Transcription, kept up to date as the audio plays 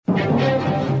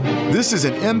This is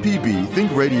an MPB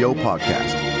Think Radio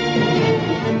podcast.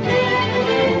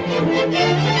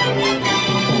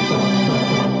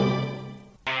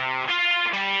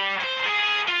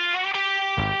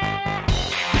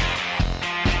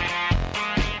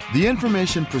 The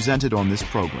information presented on this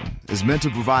program is meant to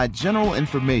provide general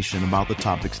information about the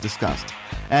topics discussed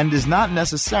and is not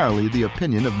necessarily the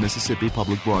opinion of Mississippi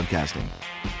Public Broadcasting.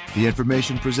 The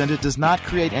information presented does not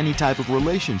create any type of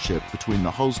relationship between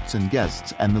the hosts and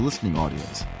guests and the listening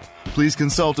audience. Please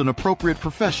consult an appropriate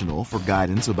professional for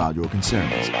guidance about your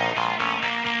concerns.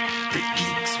 The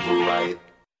geeks were right.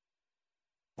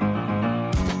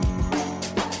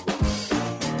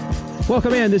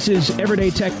 Welcome in. This is Everyday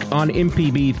Tech on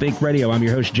MPB Think Radio. I'm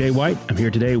your host, Jay White. I'm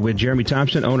here today with Jeremy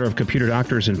Thompson, owner of Computer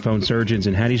Doctors and Phone Surgeons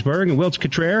in Hattiesburg, and Wilts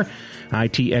Cottrell,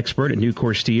 IT expert at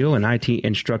Nucor Steel and IT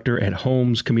instructor at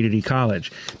Holmes Community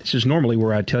College. This is normally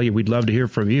where I tell you we'd love to hear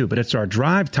from you, but it's our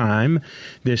drive time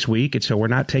this week, and so we're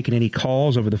not taking any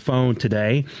calls over the phone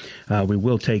today. We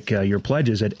will take your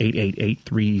pledges at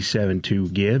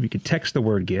 888-372-GIVE. You can text the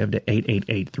word GIVE to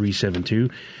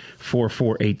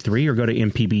 888-372-4483 or go to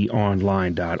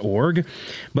mpbonline.org.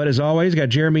 But as always, got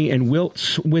Jeremy and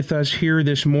Wilts with us here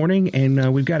this morning,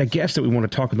 and we've got a guest that we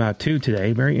want to talk about too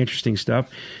today. Very interesting stuff.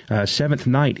 Seventh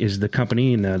Night is the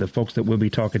company and the folks that we'll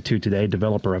be talking to today,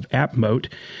 developer of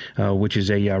AppMoat, which is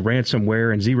a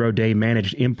ransomware and zero-day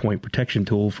managed endpoint protection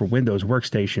tool for Windows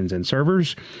workstations and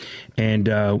servers. And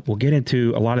we'll get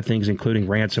into a lot of things, including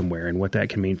ransomware and what that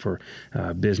can mean for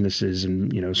businesses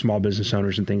and small business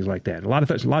owners and things like that. A lot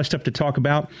of stuff to talk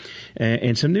about,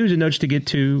 and some news and notes to get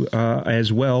to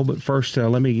as well. But first,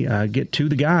 let me get to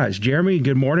the guys. Jeremy,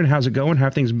 good morning. How's it going? How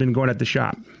have things been going at the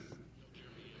shop?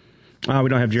 We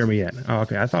don't have Jeremy yet. Oh,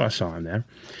 okay. I thought I saw him there.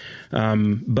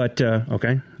 But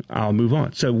okay, I'll move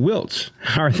on. So, Wilts,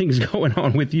 how are things going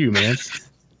on with you, man?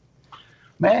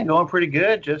 Man, going pretty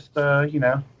good. Just,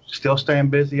 still staying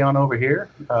busy on over here.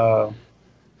 Got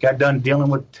done dealing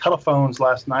with telephones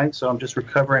last night, so I'm just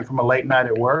recovering from a late night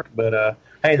at work. But,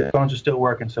 hey, the phones are still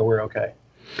working, so we're okay.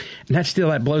 And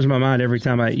that blows my mind every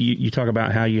time you talk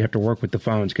about how you have to work with the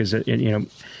phones, because,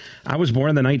 I was born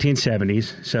in the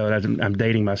 1970s, so I'm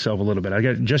dating myself a little bit. I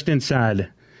got just inside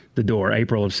the door,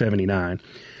 April of 79.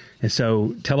 And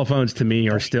so telephones to me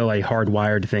are still a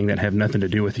hardwired thing that have nothing to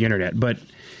do with the internet. But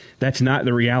that's not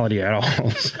the reality at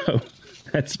all. So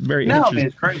that's very interesting. No,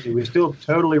 it's crazy. We still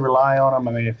totally rely on them.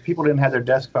 I mean, if people didn't have their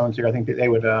desk phones here, I think that they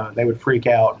would freak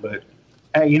out. But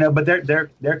hey, but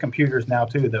they're computers now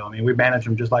too, though. I mean, we manage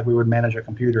them just like we would manage a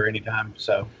computer anytime.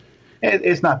 So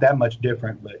it's not that much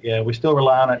different. But yeah, we still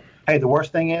rely on it. Hey, the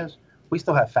worst thing is we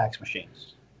still have fax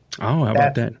machines. Oh, how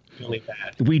about that? Really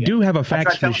bad. We do have a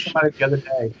fax machine. I tried telling somebody the other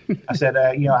day. I said,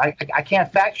 I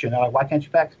can't fax you. And they're like, why can't you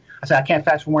fax? I said, I can't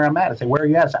fax from where I'm at. I said, where are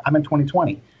you at? I said, I'm in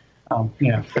 2020.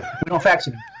 We don't fax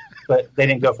anymore. But they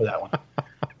didn't go for that one.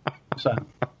 So,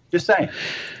 just saying.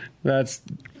 That's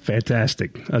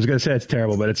fantastic. I was going to say it's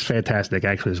terrible, but it's fantastic.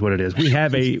 Actually, is what it is. We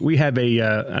have a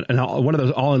one of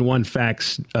those all-in-one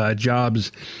fax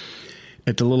jobs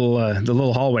at the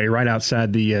little hallway right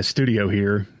outside the studio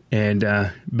here, and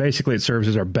basically it serves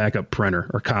as our backup printer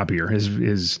or copier.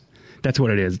 That's what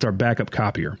it is. It's our backup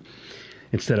copier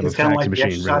instead of a fax like machine.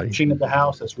 It's really, machine at the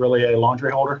house. It's really a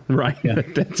laundry holder. Right. Yeah.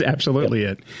 That's absolutely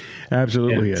it.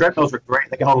 Absolutely it. Treadmills are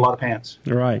great. They can hold a lot of pants.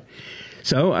 Right.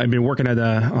 So I've been working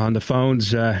on the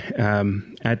phones at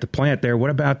the plant there.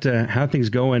 What about how things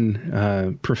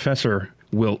going, Professor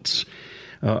Wilts,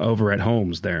 over at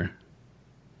Holmes there?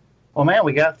 Well, man,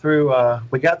 we got through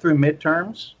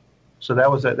midterms, so that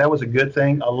was a good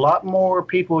thing. A lot more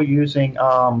people using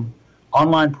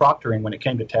online proctoring when it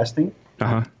came to testing.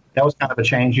 Uh-huh. That was kind of a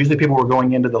change. Usually, people were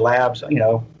going into the labs,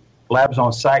 labs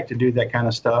on site to do that kind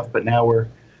of stuff. But now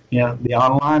the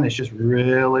online is just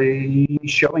really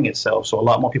showing itself. So a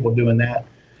lot more people doing that.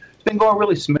 It's been going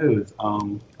really smooth.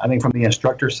 I think from the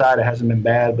instructor side, it hasn't been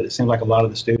bad, but it seems like a lot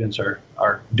of the students are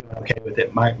doing okay with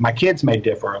it. My kids may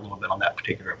differ a little bit on that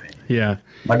particular opinion. Yeah.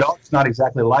 My daughter's not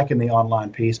exactly liking the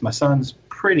online piece. My son's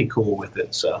pretty cool with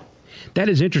it. So that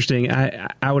is interesting.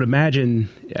 I would imagine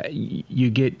you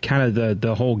get kind of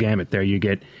the whole gamut there. You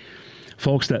get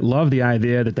folks that love the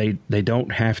idea that they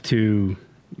don't have to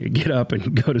get up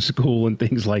and go to school and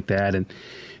things like that, and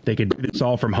they could do this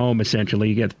all from home, essentially.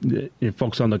 You get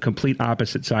folks on the complete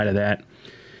opposite side of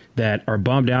that are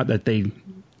bummed out that they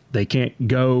can't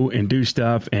go and do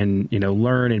stuff and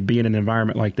learn and be in an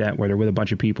environment like that where they're with a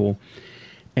bunch of people.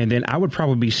 And then I would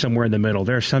probably be somewhere in the middle.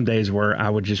 There are some days where I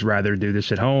would just rather do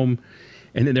this at home,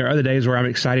 and then there are other days where I'm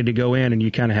excited to go in, and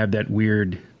you kind of have that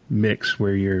weird mix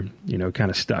where you're kind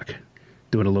of stuck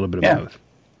doing a little bit of both.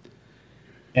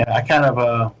 Yeah, I kind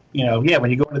of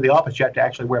when you go into the office, you have to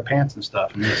actually wear pants and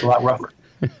stuff. And it's a lot rougher.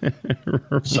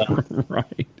 So.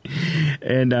 Right.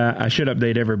 And I should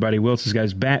update everybody. Wilson's got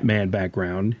his Batman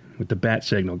background with the bat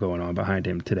signal going on behind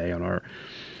him today on our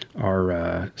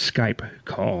Skype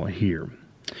call here.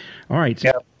 All right.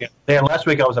 Yeah. Last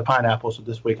week I was a pineapple, so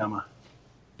this week I'm a.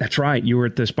 That's right. You were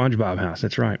at the SpongeBob house.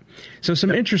 That's right. So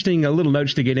some interesting little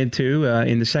notes to get into.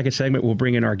 In the second segment, we'll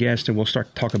bring in our guest and we'll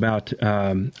start to talk about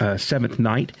Seventh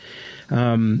Night.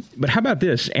 But how about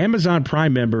this? Amazon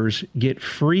Prime members get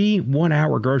free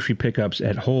 1-hour grocery pickups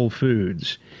at Whole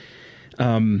Foods.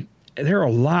 There are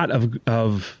a lot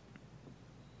of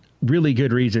really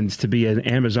good reasons to be an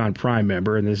Amazon Prime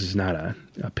member, and this is not a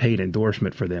paid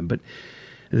endorsement for them, but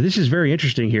this is very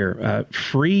interesting here.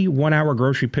 Free 1-hour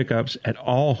grocery pickups at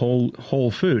all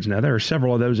Whole Foods. Now, there are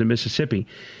several of those in Mississippi.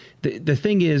 The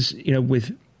thing is,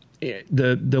 with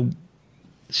the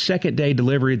second day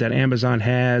delivery that Amazon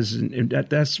has, and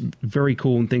that's very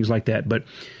cool and things like that. But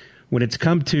when it's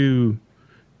come to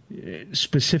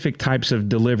specific types of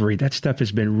delivery, that stuff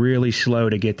has been really slow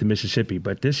to get to Mississippi.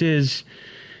 But this is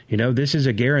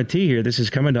a guarantee here. This is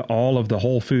coming to all of the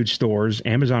Whole Foods stores.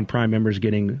 Amazon Prime members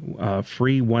getting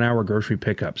free 1-hour grocery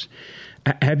pickups.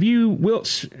 Have you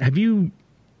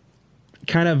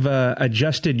kind of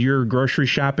adjusted your grocery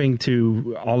shopping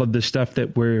to all of the stuff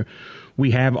that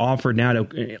we have offered now,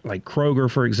 to like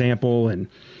Kroger, for example, and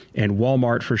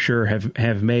Walmart for sure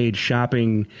have made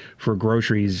shopping for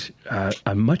groceries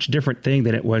a much different thing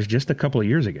than it was just a couple of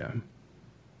years ago?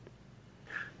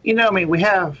 We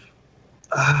have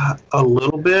a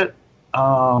little bit.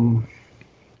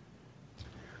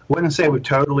 Wouldn't say we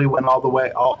totally went all the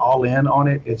way all in on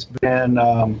it. It's been,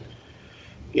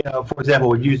 for example,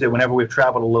 we've used it whenever we've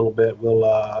traveled a little bit.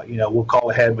 We'll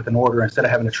call ahead with an order instead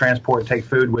of having to transport and take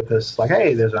food with us. Like,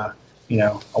 hey, there's a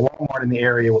Walmart in the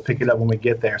area. We'll pick it up when we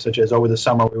get there. Such as over the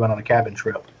summer, we went on a cabin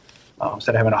trip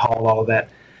instead of having to haul all of that.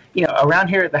 Around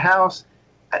here at the house,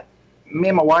 me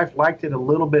and my wife liked it a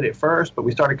little bit at first, but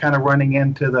we started kind of running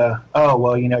into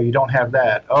you don't have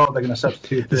that. Oh, they're going to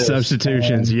substitute this. The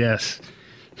substitutions, yes.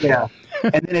 Yeah.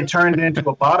 And then it turned into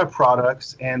a lot of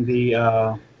products, and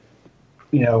back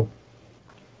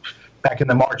in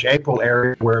the March, April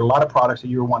area, where a lot of products that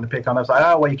you were wanting to pick on, I was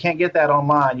like, you can't get that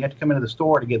online. You have to come into the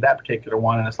store to get that particular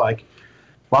one. And it's like,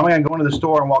 why am I going to go into the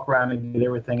store and walk around and get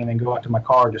everything and then go out to my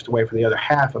car just to wait for the other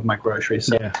half of my groceries?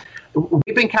 So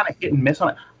we've been kind of hit and miss on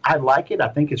it. I like it. I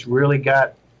think it's really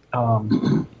got a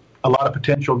lot of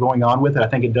potential going on with it. I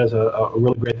think it does a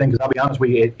really great thing, because I'll be honest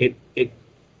with you, it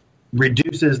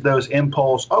reduces those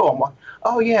impulse.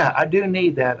 Oh yeah, I do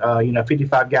need that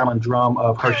 55-gallon drum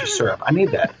of Hershey's syrup. I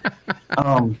need that.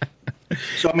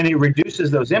 So it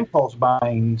reduces those impulse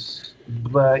buyings.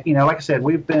 But like I said,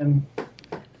 we've been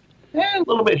a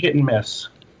little bit hit and miss.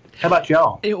 How about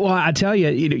y'all? Well, I tell you,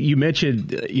 you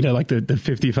mentioned like the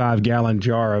 55-gallon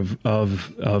jar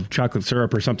of chocolate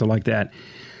syrup or something like that.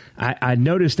 I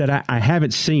noticed that I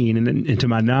haven't seen, and to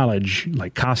my knowledge,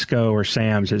 like Costco or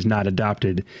Sam's has not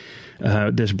adopted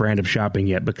this brand of shopping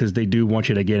yet, because they do want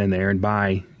you to get in there and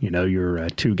buy, your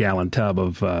 2-gallon tub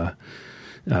of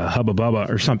Hubba Bubba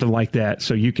or something like that,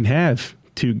 so you can have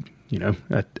a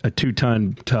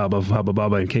 2-ton tub of Hubba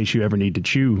Bubba in case you ever need to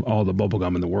chew all the bubble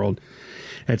gum in the world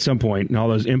at some point, and all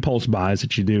those impulse buys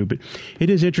that you do. But it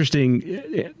is interesting.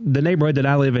 The neighborhood that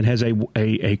I live in has a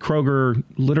Kroger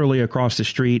literally across the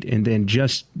street, and then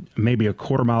just maybe a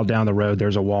quarter mile down the road,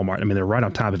 there's a Walmart. They're right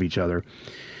on top of each other,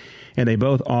 and they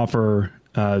both offer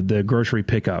the grocery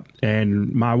pickup.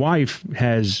 And my wife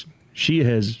has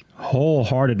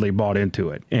wholeheartedly bought into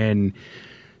it. And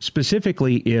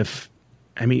specifically, a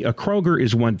Kroger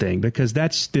is one thing, because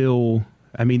that's still,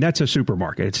 that's a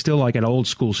supermarket. It's still like an old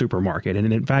school supermarket.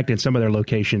 And in fact, in some of their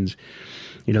locations,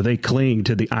 they cling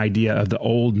to the idea of the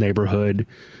old neighborhood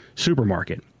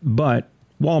supermarket. But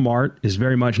Walmart is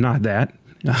very much not that.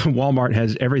 Walmart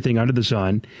has everything under the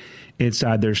sun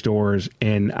inside their stores.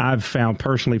 And I've found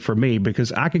personally for me,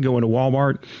 because I can go into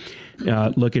Walmart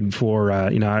looking for,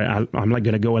 I'm not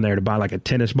going to go in there to buy like a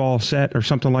tennis ball set or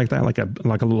something like that, like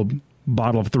a little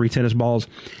bottle of 3 tennis balls.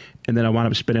 And then I wound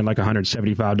up spending like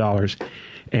 $175.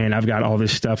 And I've got all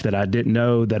this stuff that I didn't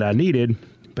know that I needed,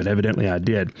 but evidently I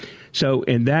did. So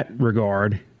in that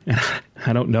regard,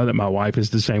 I don't know that my wife is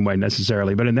the same way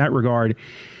necessarily, but in that regard,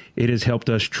 it has helped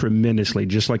us tremendously.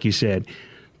 Just like you said,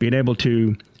 being able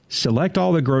to select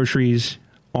all the groceries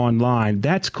online,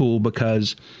 that's cool,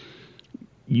 because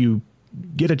you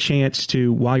get a chance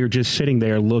to, while you're just sitting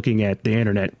there looking at the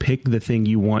internet, pick the thing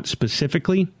you want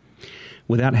specifically,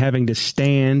 without having to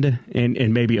stand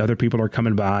and maybe other people are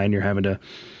coming by and you're having to,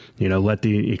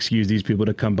 excuse these people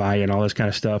to come by and all this kind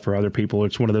of stuff, or other people.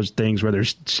 It's one of those things where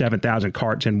there's 7,000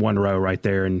 carts in one row right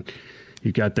there, and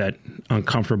you've got that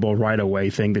uncomfortable right-of-way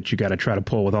thing that you got to try to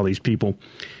pull with all these people.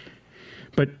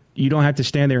 But you don't have to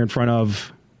stand there in front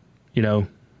of,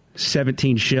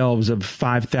 17 shelves of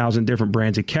 5,000 different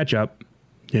brands of ketchup.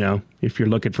 If you're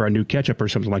looking for a new ketchup or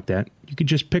something like that, you could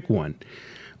just pick one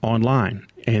online,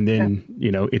 and then,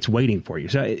 it's waiting for you.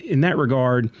 So in that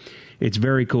regard, it's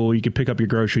very cool. You can pick up your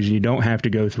groceries and you don't have to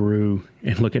go through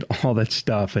and look at all that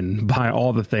stuff and buy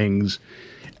all the things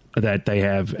that they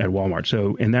have at Walmart.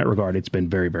 So in that regard, it's been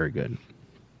very, very good.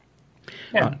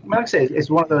 Yeah, like I say, it's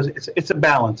one of those. It's a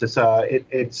balance.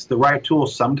 It's the right tool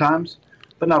sometimes,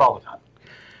 but not all the time.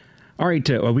 All right,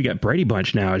 we got Brady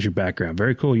Bunch now as your background.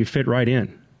 Very cool. You fit right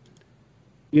in.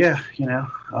 Yeah,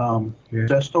 here's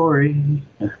that story.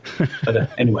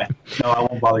 But anyway, no, I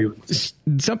won't bother you with this.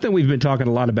 Something we've been talking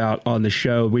a lot about on the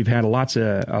show. We've had a lot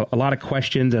of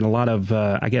questions and a lot of,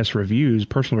 reviews,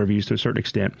 personal reviews to a certain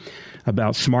extent,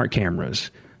 about smart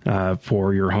cameras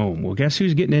for your home. Well, guess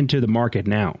who's getting into the market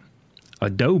now?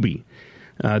 Adobe.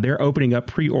 They're opening up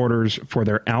pre-orders for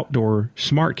their outdoor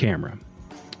smart camera.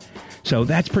 So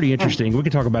that's pretty interesting. We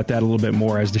can talk about that a little bit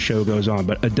more as the show goes on.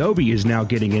 But Adobe is now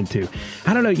getting into,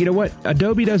 I don't know, you know what?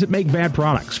 Adobe doesn't make bad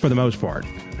products for the most part.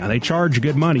 Now, they charge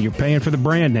good money. You're paying for the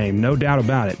brand name, no doubt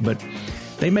about it. But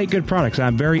they make good products.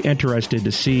 I'm very interested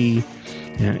to see,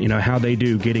 how they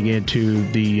do getting into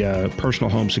the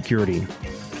personal home security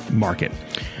market.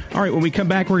 All right, when we come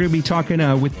back, we're going to be talking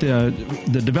with the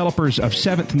developers of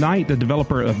Seventh Night, the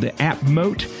developer of the app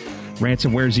Moat,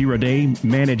 ransomware zero-day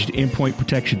managed endpoint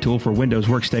protection tool for Windows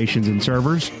workstations and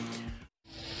servers.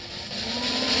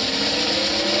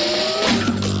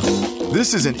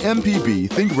 This is an MPB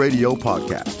Think Radio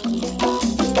podcast.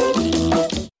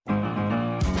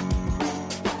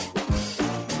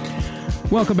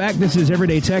 Welcome back. This is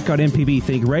Everyday Tech on MPB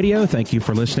Think Radio. Thank you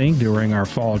for listening during our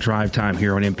fall drive time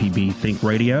here on MPB Think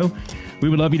Radio. We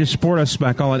would love you to support us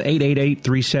by calling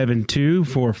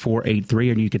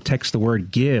 888-372-4483, and you can text the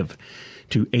word GIVE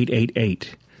to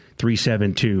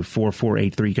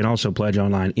 888-372-4483. You can also pledge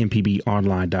online,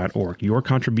 mpbonline.org. Your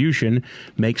contribution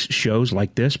makes shows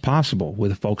like this possible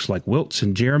with folks like Wiltz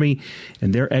and Jeremy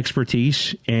and their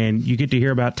expertise, and you get to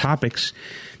hear about topics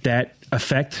that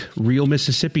affect real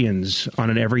Mississippians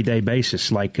on an everyday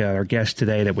basis, like our guest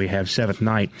today that we have, Seventh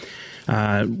Night.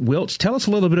 Wiltz, tell us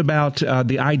a little bit about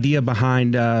the idea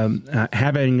behind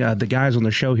having the guys on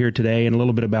the show here today, and a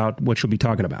little bit about what you'll be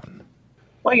talking about.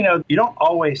 Well, you don't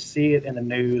always see it in the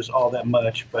news all that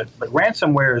much, but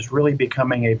ransomware is really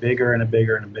becoming a bigger and a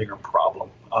bigger and a bigger problem.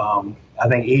 I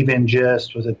think even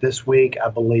just, was it this week, I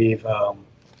believe,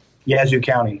 Yazoo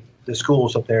County, the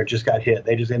schools up there just got hit.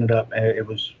 They just ended up, it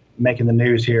was making the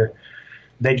news here.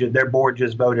 Their board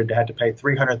just voted to have to pay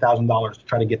 $300,000 to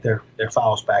try to get their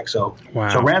files back. So, wow.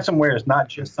 So ransomware is not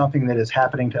just something that is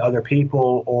happening to other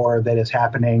people, or that is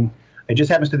happening, it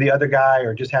just happens to the other guy,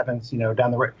 or just happens,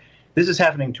 down the road. This is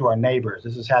happening to our neighbors.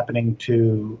 This is happening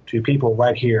to people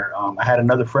right here. I had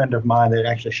another friend of mine that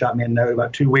actually shot me a note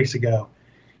about 2 weeks ago.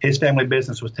 His family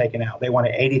business was taken out. They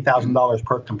wanted $80,000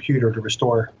 per computer to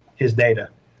restore his data.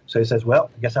 So he says,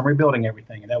 well, I guess I'm rebuilding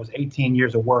everything. And that was 18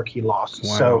 years of work he lost.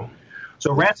 Wow.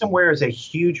 So ransomware is a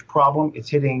huge problem. It's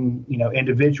hitting,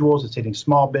 individuals. It's hitting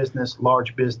small business,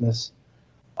 large business.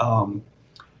 And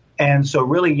so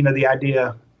really, the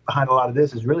idea behind a lot of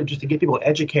this is really just to get people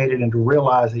educated and to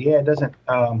realize that, it doesn't,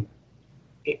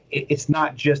 it's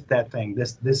not just that thing.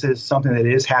 This is something that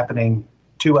is happening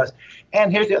to us.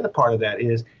 And here's the other part of that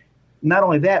is not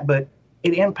only that, but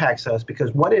it impacts us,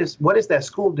 because what is that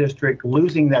school district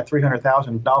losing that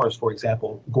 $300,000, for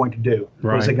example, going to do?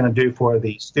 Right. What is it going to do for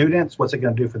the students? What's it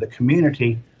going to do for the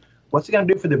community? What's it going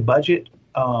to do for the budget?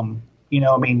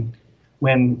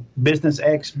 When business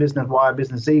X, business Y,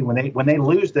 business Z, when they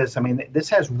lose this, this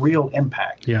has real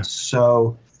impact. Yeah.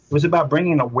 So it was about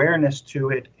bringing awareness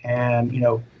to it, and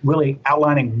really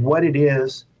outlining what it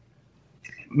is,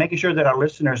 making sure that our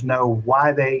listeners know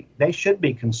why they should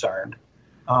be concerned.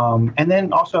 And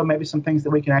then also maybe some things that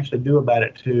we can actually do about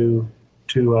it to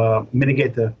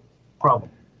mitigate the problem.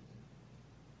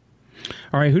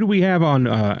 All right, who do we have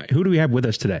with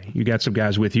us today? You got some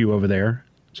guys with you over there,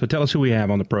 so tell us who we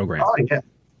have on the program. Oh yeah.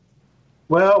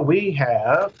 Well, we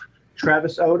have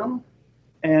Travis Odom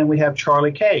and we have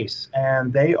Charlie Case,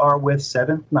 and they are with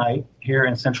Seventh Night here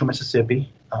in Central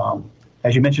Mississippi.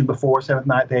 As you mentioned before, Seventh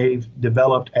Night, they've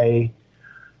developed a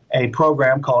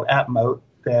program called App Moat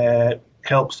that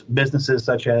helps businesses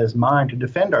such as mine to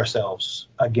defend ourselves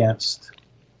against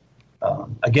the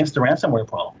ransomware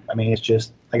problem. I mean, it's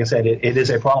just like I said, it is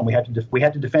a problem. We have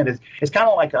to defend it. It's kind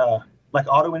of like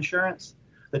auto insurance.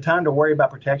 The time to worry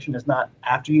about protection is not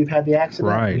after you've had the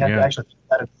accident. Right, You have to actually do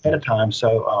that ahead of time.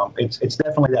 So it's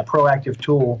definitely that proactive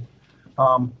tool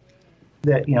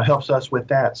that helps us with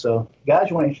that. So, guys,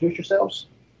 you want to introduce yourselves?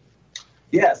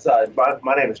 Yes,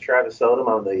 my name is Travis Odom.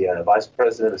 I'm the Vice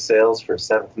President of Sales for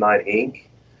Seventh Night Inc.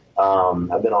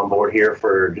 I've been on board here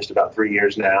for just about 3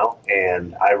 years now,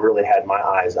 and I really had my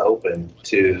eyes open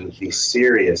to the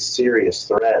serious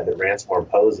threat that ransomware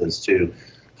poses to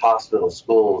hospitals,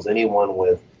 schools, anyone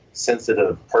with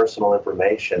sensitive personal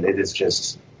information. It's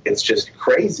just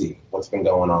crazy what's been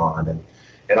going on.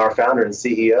 And our founder and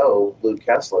CEO, Luke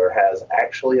Kessler, has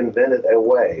actually invented a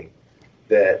way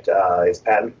that is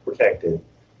patent protected,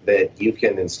 that you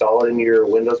can install it in your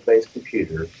Windows-based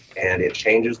computer, and it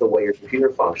changes the way your computer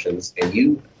functions, and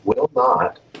you will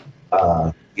not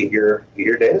get your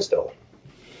data stolen.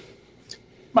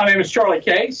 My name is Charlie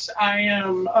Case. I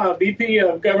am VP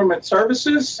of Government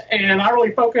Services, and I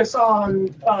really focus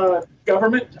on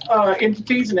government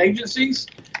entities and agencies.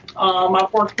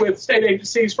 I've worked with state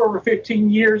agencies for over 15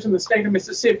 years in the state of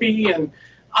Mississippi, and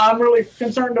I'm really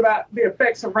concerned about the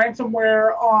effects of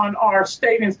ransomware on our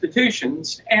state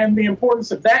institutions and the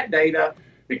importance of that data,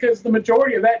 because the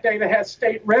majority of that data has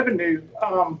state revenue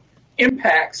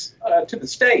impacts to the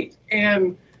state.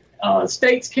 And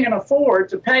states can't afford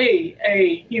to pay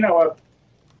a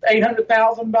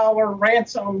 $800,000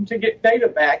 ransom to get data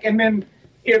back. And then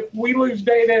if we lose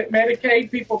data at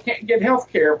Medicaid, people can't get health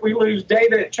care. If we lose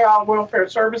data at Child Welfare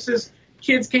Services,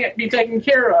 kids can't be taken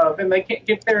care of, and they can't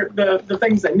get the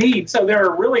things they need. So there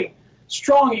are really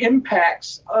strong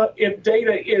impacts if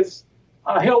data is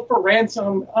held for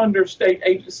ransom under state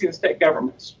agency and state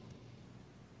governments.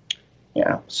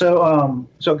 Yeah. So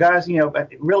guys,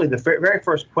 really the very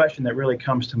first question that really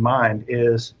comes to mind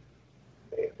is,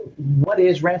 what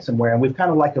is ransomware? And we've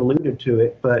kind of alluded to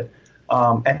it, but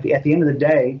at the end of the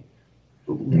day,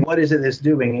 what is it that's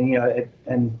doing?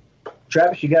 And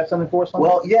Travis, you got something for us on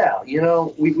Well, that? yeah,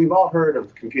 we've all heard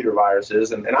of computer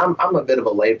viruses, and I'm a bit of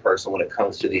a layperson when it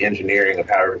comes to the engineering of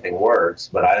how everything works,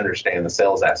 but I understand the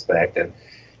sales aspect. And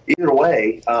either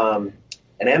way, an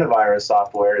antivirus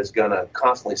software is going to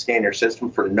constantly scan your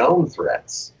system for known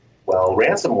threats. Well,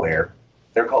 ransomware,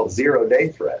 they're called zero-day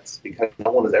threats because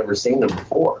no one has ever seen them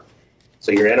before.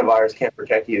 So your antivirus can't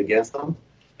protect you against them.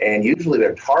 And usually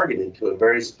they're targeted to a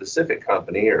very specific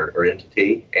company or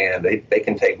entity, and they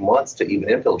can take months to even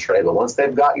infiltrate. But once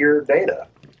they've got your data,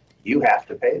 you have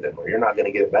to pay them or you're not going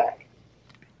to get it back.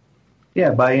 Yeah,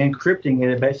 by encrypting it,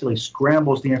 it basically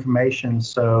scrambles the information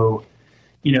so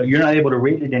you're not able to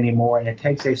read it anymore, and it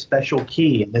takes a special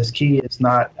key. And this key is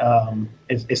not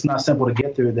it's not simple to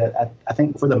get through. That I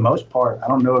think for the most part, I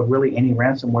don't know of really any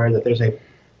ransomware that there's a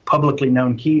publicly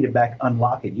known key to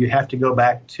unlock it. You have to go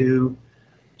back to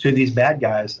these bad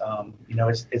guys.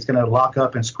 It's going to lock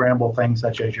up and scramble things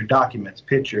such as your documents,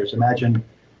 pictures. Imagine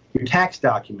your tax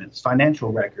documents,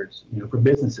 financial records, for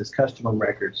businesses, customer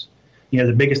records.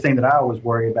 The biggest thing that I always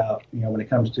worry about, when it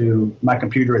comes to my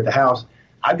computer at the house,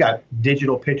 I've got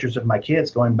digital pictures of my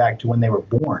kids going back to when they were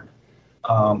born.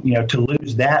 To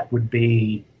lose that would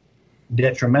be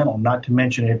detrimental, not to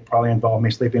mention it probably involved me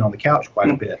sleeping on the couch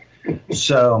quite a bit.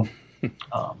 So,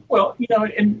 well,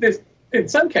 in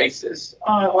some cases,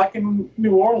 like in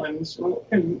New Orleans,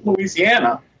 in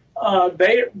Louisiana,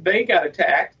 they got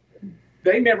attacked.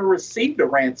 They never received a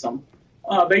ransom.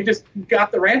 They just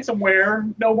got the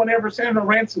ransomware. No one ever sent a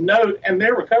ransom note, and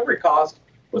their recovery cost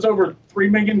was over $3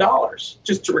 million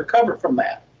just to recover from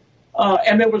that.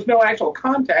 And there was no actual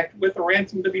contact with the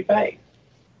ransom to be paid.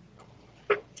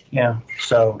 Yeah,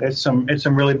 so it's a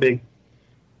really big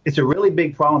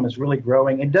problem. It's really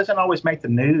growing. It doesn't always make the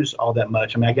news all that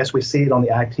much. I mean, I guess we see it on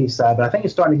the IT side, but I think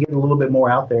it's starting to get a little bit more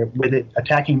out there with it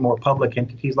attacking more public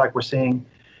entities like we're seeing.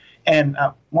 And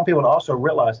I want people to also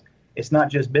realize it's not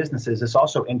just businesses; it's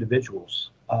also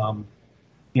individuals.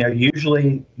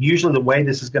 Usually the way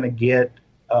this is going to get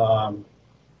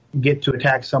to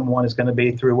attack someone is going to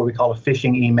be through what we call a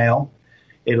phishing email.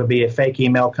 It'll be a fake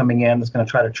email coming in that's going to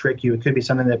try to trick you. It could be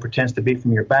something that pretends to be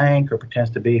from your bank or pretends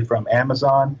to be from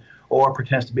Amazon or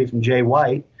pretends to be from Jay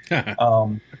White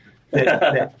that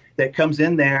comes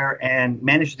in there and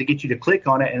manages to get you to click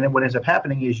on it. And then what ends up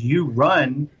happening is you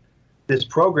run this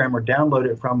program or download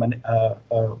it from an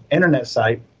internet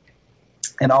site.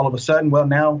 And all of a sudden, well,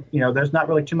 now, there's not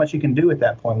really too much you can do at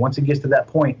that point. Once it gets to that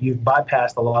point, you've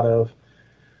bypassed a lot of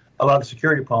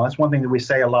security problems. That's one thing that we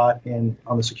say a lot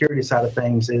on the security side of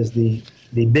things is the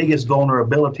biggest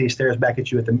vulnerability stares back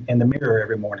at you in the mirror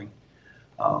every morning.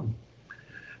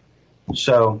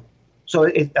 So So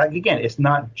again, it's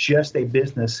not just a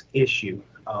business issue.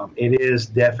 It is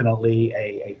definitely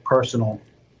a personal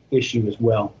issue as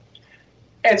well.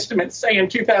 Estimates say in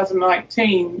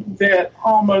 2019 that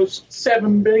almost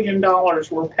 $7 billion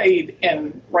were paid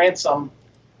in ransomware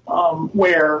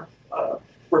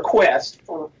requests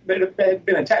that have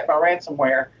been attacked by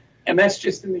ransomware, and that's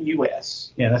just in the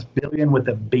U.S. Yeah, that's billion with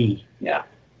a B. Yeah.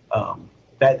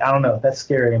 That I don't know. That's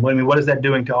scary. I mean, what is that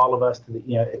doing to all of us,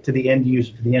 to the end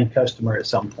user, to the end customer at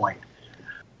some point?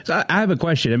 So I have a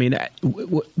question. I mean,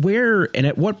 where and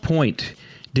at what point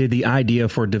did the idea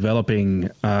for developing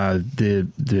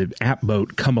the app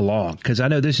boat come along? Because I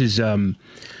know this is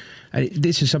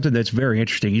something that's very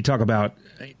interesting. You talk about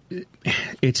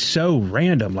it's so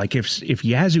random. Like if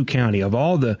Yazoo County, of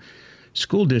all the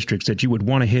school districts that you would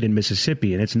want to hit in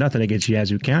Mississippi, and it's nothing against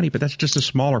Yazoo County, but that's just a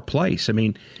smaller place. I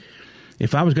mean,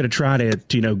 if I was going to try to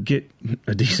get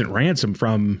a decent ransom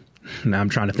from, now I'm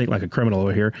trying to think like a criminal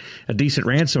over here, a decent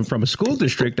ransom from a school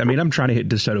district, I mean, I'm trying to hit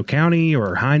DeSoto County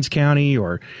or Hinds County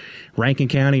or Rankin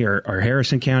County or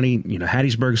Harrison County,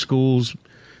 Hattiesburg schools,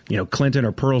 Clinton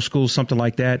or Pearl schools, something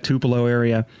like that, Tupelo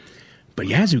area. But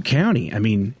Yazoo County, I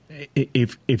mean,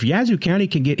 if Yazoo County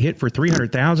can get hit for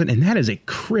 $300,000, and that is a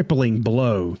crippling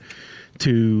blow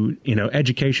to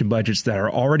education budgets that are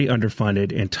already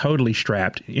underfunded and totally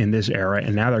strapped in this era,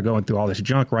 and now they're going through all this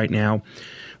junk right now,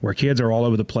 where kids are all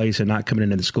over the place and not coming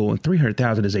into the school, and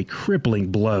 $300,000 is a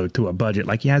crippling blow to a budget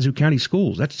like Yazoo County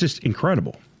schools. That's just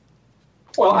incredible.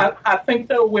 Well, I think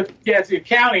though with Yazoo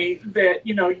County that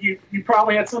you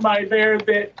probably had somebody there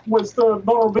that was the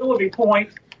vulnerability point.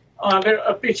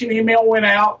 A phishing email went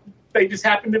out. They just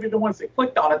happened to be the ones that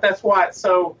clicked on it. That's why it's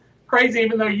so crazy.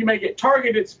 Even though you may get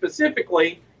targeted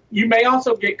specifically, you may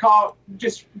also get caught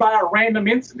just by a random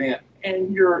incident,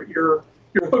 and you're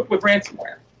hooked with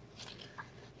ransomware.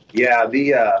 Yeah,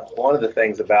 one of the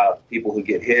things about people who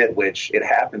get hit, which it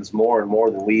happens more and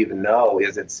more than we even know,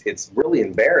 is it's really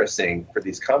embarrassing for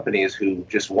these companies who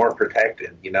just weren't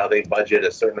protected. They budget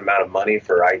a certain amount of money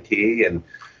for IT and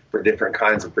for different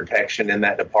kinds of protection in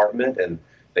that department, and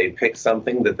they pick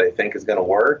something that they think is going to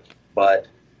work. But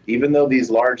even though these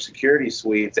large security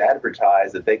suites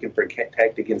advertise that they can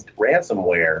protect against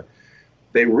ransomware,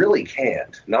 they really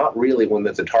can't, not really when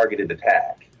it's a targeted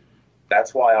attack.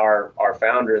 That's why our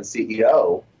founder and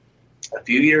CEO, a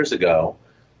few years ago,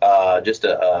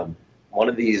 one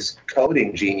of these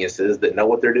coding geniuses that know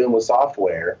what they're doing with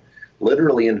software,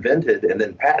 literally invented and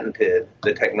then patented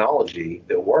the technology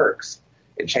that works.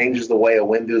 It changes the way a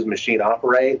Windows machine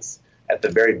operates at the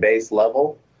very base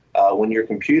level. When your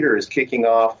computer is kicking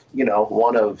off,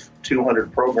 one of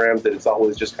 200 programs that it's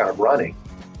always just kind of running.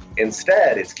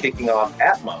 Instead, it's kicking off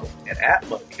app mode, and app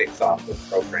mode kicks off those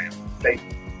programs.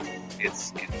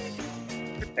 It's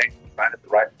right at the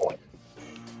right point.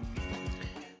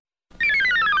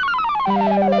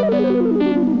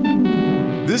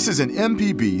 This is an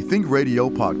MPB Think Radio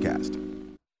podcast.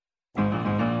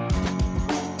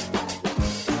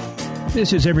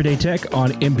 This is Everyday Tech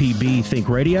on MPB Think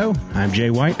Radio. I'm Jay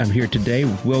White. I'm here today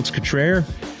with Wilts Cottrell,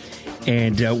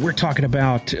 and we're talking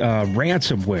about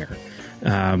ransomware,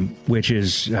 which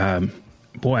is,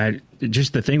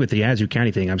 just the thing with the Yazoo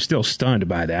County thing. I'm still stunned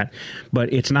by that.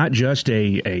 But it's not just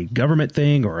a government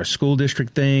thing or a school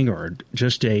district thing or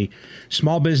just a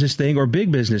small business thing or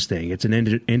big business thing. It's an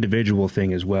individual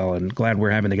thing as well. And glad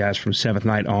we're having the guys from Seventh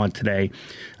Night on today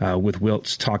with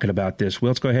Wilts talking about this.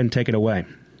 Wilts, go ahead and take it away.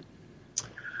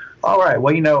 All right.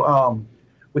 Well,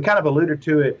 we kind of alluded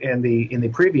to it in the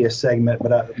previous segment,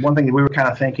 but one thing that we were kind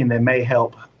of thinking that may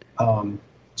help some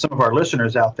of our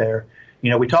listeners out there.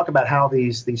 We talk about how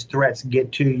these threats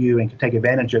get to you and can take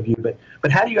advantage of you,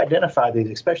 but how do you identify these,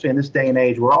 especially in this day and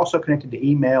age? We're also connected to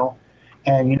email,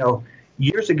 and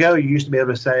years ago you used to be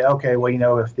able to say, okay,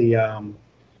 well, if the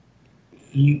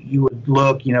you would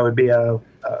look, it'd be a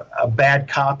bad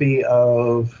copy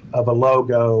of a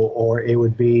logo, or it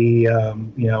would be,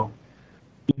 you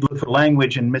look for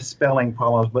language and misspelling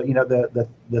problems. But,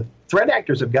 the threat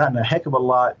actors have gotten a heck of a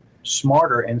lot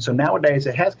smarter. And so nowadays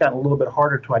it has gotten a little bit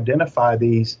harder to identify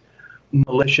these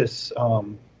malicious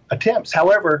attempts.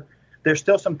 However, there's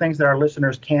still some things that our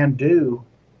listeners can do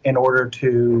in order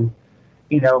to,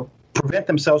 prevent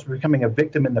themselves from becoming a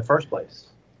victim in the first place.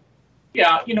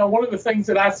 Yeah, one of the things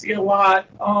that I see a lot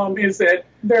is that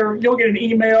you'll get an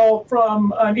email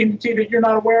from an entity that you're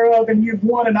not aware of, and you've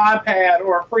won an iPad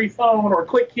or a free phone, or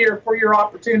click here for your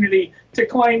opportunity to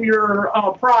claim your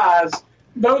prize.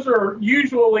 Those are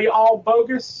usually all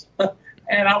bogus,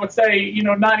 and I would say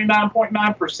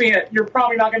 99.9%. You're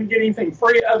probably not going to get anything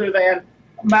free other than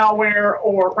malware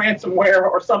or ransomware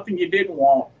or something you didn't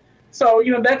want. So,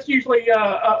 that's usually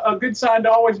a good sign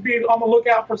to always be on the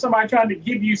lookout for somebody trying to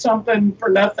give you something for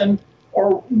nothing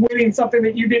or winning something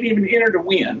that you didn't even enter to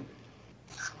win.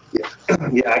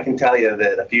 Yeah, I can tell you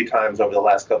that a few times over the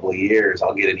last couple of years,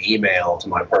 I'll get an email to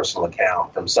my personal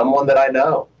account from someone that I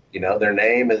know. Their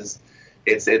name is,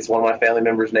 it's one of my family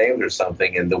members' names or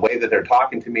something, and the way that they're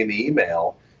talking to me in the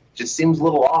email just seems a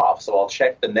little off. So I'll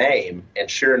check the name, and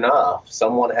sure enough,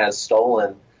 someone has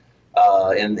stolen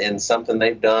in something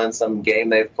they've done, some game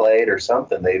they've played or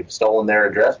something. They've stolen their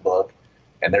address book,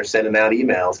 and they're sending out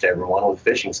emails to everyone with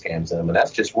phishing scams in them. And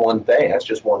that's just one thing. That's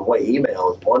just one way.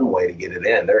 Email is one way to get it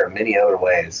in. There are many other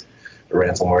ways for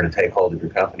ransomware to take hold of your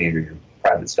company or your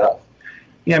private stuff.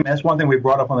 Yeah, man, that's one thing we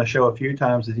brought up on the show a few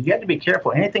times is you have to be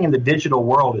careful. Anything in the digital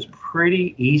world is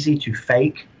pretty easy to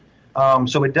fake.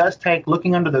 So it does take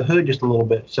looking under the hood just a little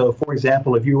bit. So, for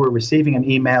example, if you were receiving an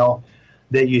email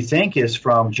that you think is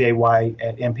from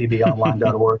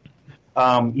jwhite@mpbonline.org,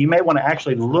 you may want to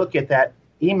actually look at that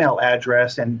email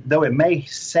address, and though it may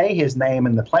say his name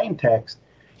in the plain text,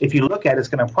 if you look at it, it's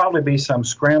going to probably be some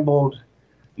scrambled,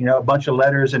 a bunch of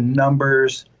letters and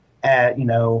numbers at,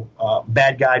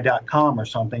 badguy.com or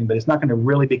something, but it's not going to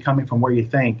really be coming from where you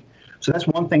think. So that's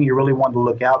one thing you really want to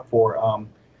look out for.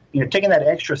 Taking that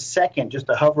extra second just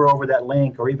to hover over that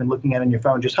link or even looking at it on your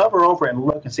phone, just hover over it and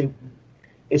look and see,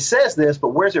 it says this, but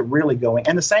where's it really going?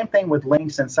 And the same thing with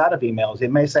links inside of emails.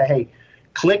 It may say, hey,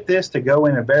 click this to go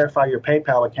in and verify your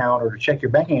PayPal account or to check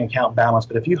your banking account balance.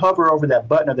 But if you hover over that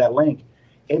button or that link,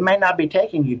 it may not be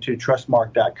taking you to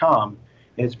trustmark.com.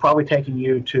 It's probably taking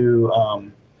you to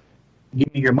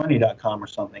givemeyourmoney.com or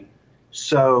something.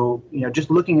 So, just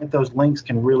looking at those links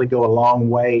can really go a long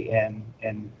way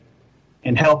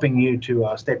in helping you to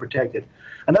stay protected.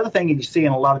 Another thing you see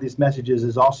in a lot of these messages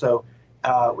is also,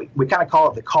 we kind of call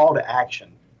it the call to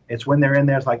action. It's when they're in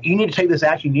there, it's like, you need to take this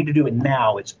action, you need to do it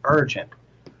now, it's urgent.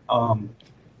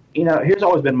 Here's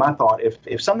always been my thought.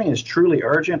 If something is truly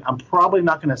urgent, I'm probably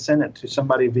not going to send it to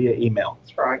somebody via email.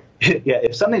 That's right. Yeah,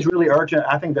 if something's really urgent,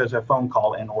 I think there's a phone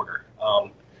call in order.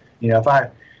 If I,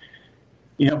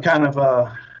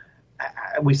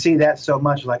 we see that so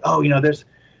much, like,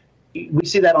 we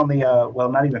see that on the,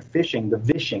 not even phishing, the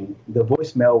vishing, the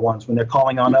voicemail ones when they're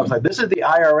calling on us. Like, this is the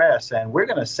IRS, and we're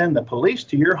going to send the police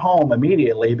to your home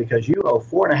immediately because you owe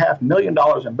 $4.5 million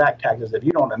in back taxes if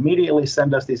you don't immediately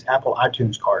send us these Apple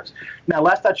iTunes cards. Now,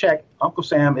 last I checked, Uncle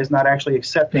Sam is not actually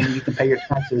accepting you can pay your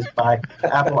taxes by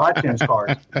Apple iTunes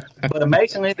cards. But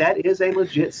amazingly, that is a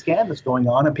legit scam that's going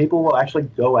on, and people will actually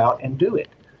go out and do it.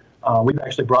 We've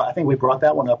actually I think we brought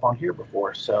that one up on here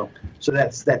before. So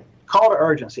that's that. Call to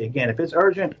urgency. Again, if it's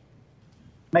urgent,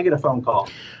 make it a phone call.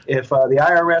 If the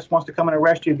IRS wants to come and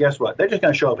arrest you, guess what? They're just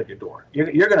going to show up at your door.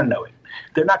 You're going to know it.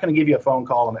 They're not going to give you a phone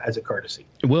call as a courtesy.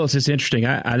 Well, it's just interesting.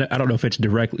 I don't know if it's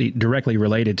directly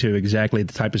related to exactly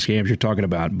the type of scams you're talking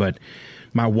about, but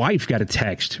my wife got a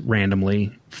text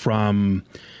randomly from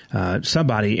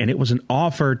somebody, and it was an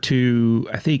offer to,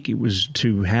 I think it was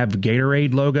to have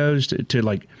Gatorade logos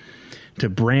to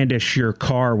brandish your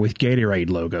car with Gatorade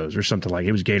logos or something like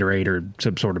it was Gatorade or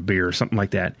some sort of beer or something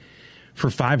like that for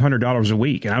 $500 a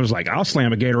week. And I was like, I'll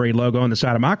slam a Gatorade logo on the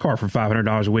side of my car for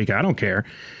 $500 a week. I don't care.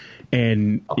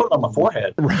 And I'll put it on my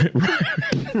forehead.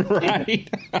 Right.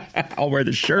 I'll wear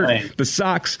the shirt, the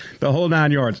socks, the whole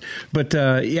 9 yards. But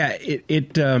I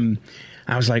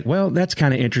was like, well, that's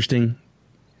kind of interesting.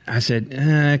 I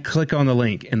said, click on the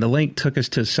link. And the link took us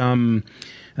to some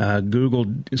Google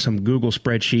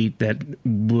spreadsheet that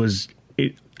was,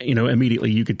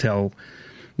 immediately you could tell,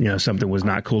 something was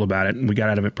not cool about it, and we got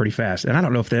out of it pretty fast. And I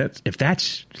don't know if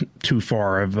that's too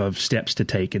far of steps to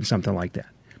take in something like that.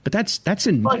 But that's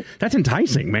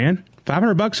enticing, man.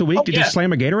 $500 a week to just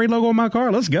slam a Gatorade logo on my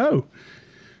car. Let's go.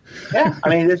 Yeah, I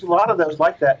mean, there's a lot of those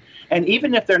like that. And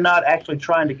even if they're not actually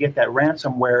trying to get that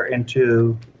ransomware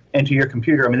into your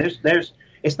computer, I mean,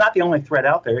 it's not the only threat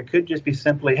out there. It could just be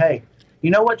simply, hey, you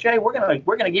know what, Jay? We're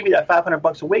gonna give you that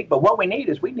 $500 a week, but what we need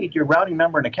is your routing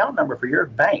number and account number for your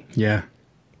bank. Yeah.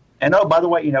 And by the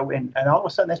way, and all of a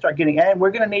sudden they start getting, and we're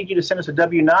going to need you to send us a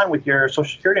W-9 with your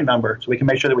Social Security number so we can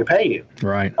make sure that we pay you.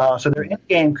 Right. So their end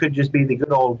game could just be the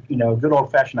good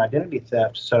old-fashioned identity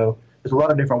theft. So there's a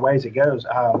lot of different ways it goes.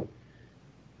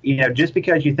 Just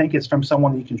because you think it's from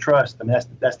someone you can trust, I mean,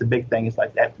 that's the big thing. It's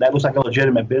like that looks like a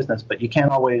legitimate business, but you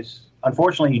can't always.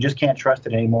 Unfortunately, you just can't trust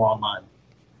it anymore online.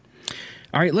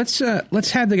 All right, let's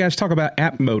have the guys talk about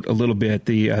AppMoat a little bit,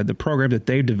 the program that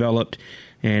they've developed,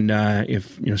 and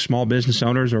if small business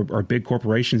owners or big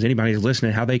corporations, anybody who's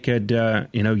listening, how they could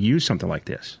use something like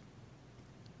this.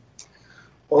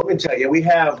 Well, let me tell you,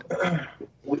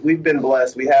 we've been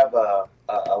blessed. We have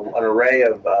an array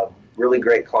of really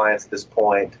great clients at this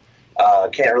point.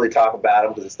 Can't really talk about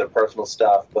them because it's their personal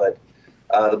stuff, but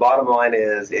the bottom line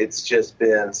is it's just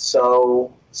been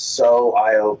so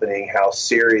eye-opening how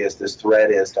serious this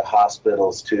threat is to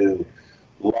hospitals, to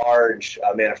large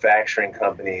manufacturing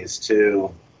companies,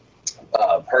 to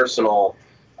personal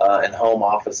and home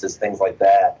offices, things like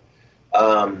that.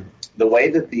 The way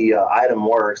that the item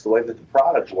works, the way that the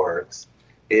product works,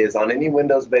 is on any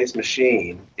Windows-based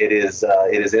machine, it is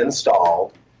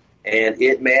installed, and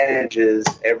it manages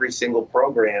every single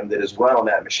program that is run on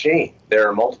that machine. There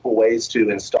are multiple ways to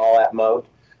install AppMode.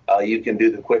 You can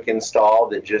do the quick install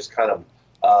that just kind of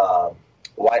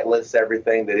whitelists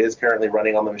everything that is currently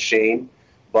running on the machine,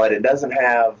 but it doesn't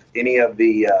have any of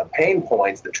the pain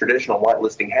points that traditional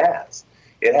whitelisting has.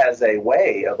 It has a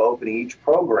way of opening each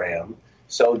program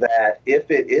so that if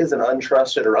it is an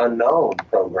untrusted or unknown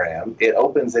program, it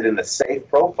opens it in a safe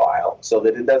profile so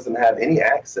that it doesn't have any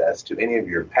access to any of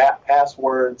your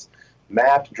passwords,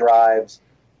 mapped drives,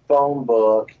 phone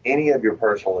book, any of your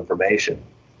personal information.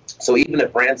 So even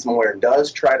if ransomware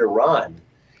does try to run,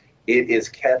 it is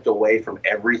kept away from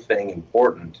everything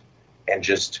important and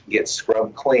just gets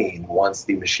scrubbed clean once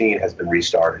the machine has been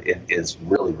restarted. It is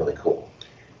really, really cool.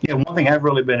 Yeah, one thing I've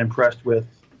really been impressed with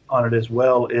on it as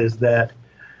well is that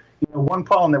one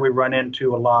problem that we run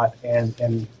into a lot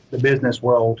in the business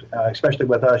world, especially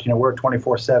with us, we're a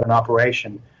 24/7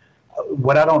 operation.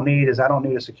 What I don't need is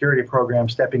a security program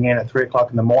stepping in at 3 o'clock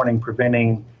in the morning,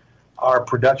 preventing our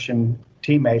production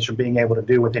teammates from being able to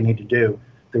do what they need to do.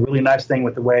 The really nice thing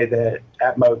with the way that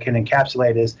AppMode can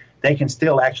encapsulate is they can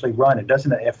still actually run. It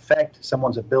doesn't affect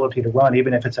someone's ability to run,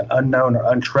 even if it's an unknown or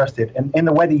untrusted. And in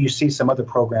the way that you see some other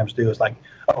programs do is like,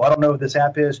 oh, I don't know what this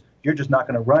app is. You're just not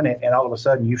going to run it. And all of a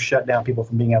sudden you've shut down people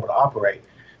from being able to operate.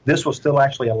 This will still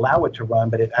actually allow it to run,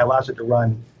 but it allows it to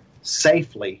run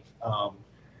safely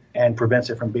and prevents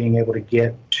it from being able to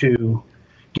get to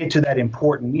that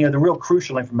important, the real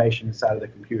crucial information inside of the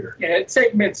computer. Yeah, it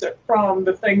segments it from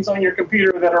the things on your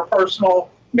computer that are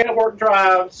personal, network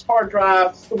drives, hard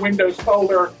drives, the Windows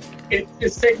folder. It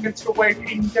segments the way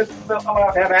you just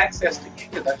allow to have access to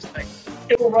get to those things.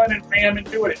 It will run and RAM and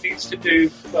do what it needs to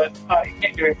do, but it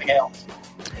can't do anything else.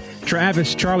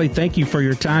 Travis, Charlie, thank you for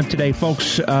your time today,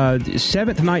 folks.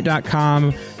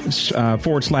 7thnight.com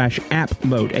 /AppMode,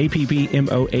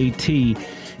 AppMoat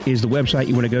is the website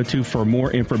you want to go to for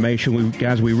more information.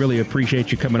 We really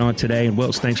appreciate you coming on today. And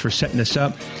Wilts, thanks for setting this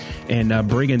up and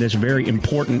bringing this very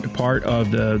important part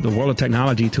of the world of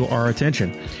technology to our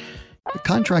attention. Did a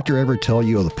contractor ever tell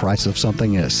you the price of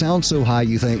something and it sounds so high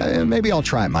you think, maybe I'll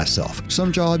try it myself?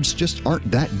 Some jobs just aren't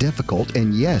that difficult,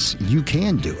 and yes, you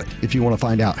can do it. If you want to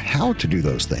find out how to do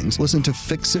those things, listen to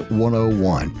Fix It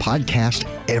 101, podcast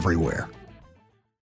everywhere.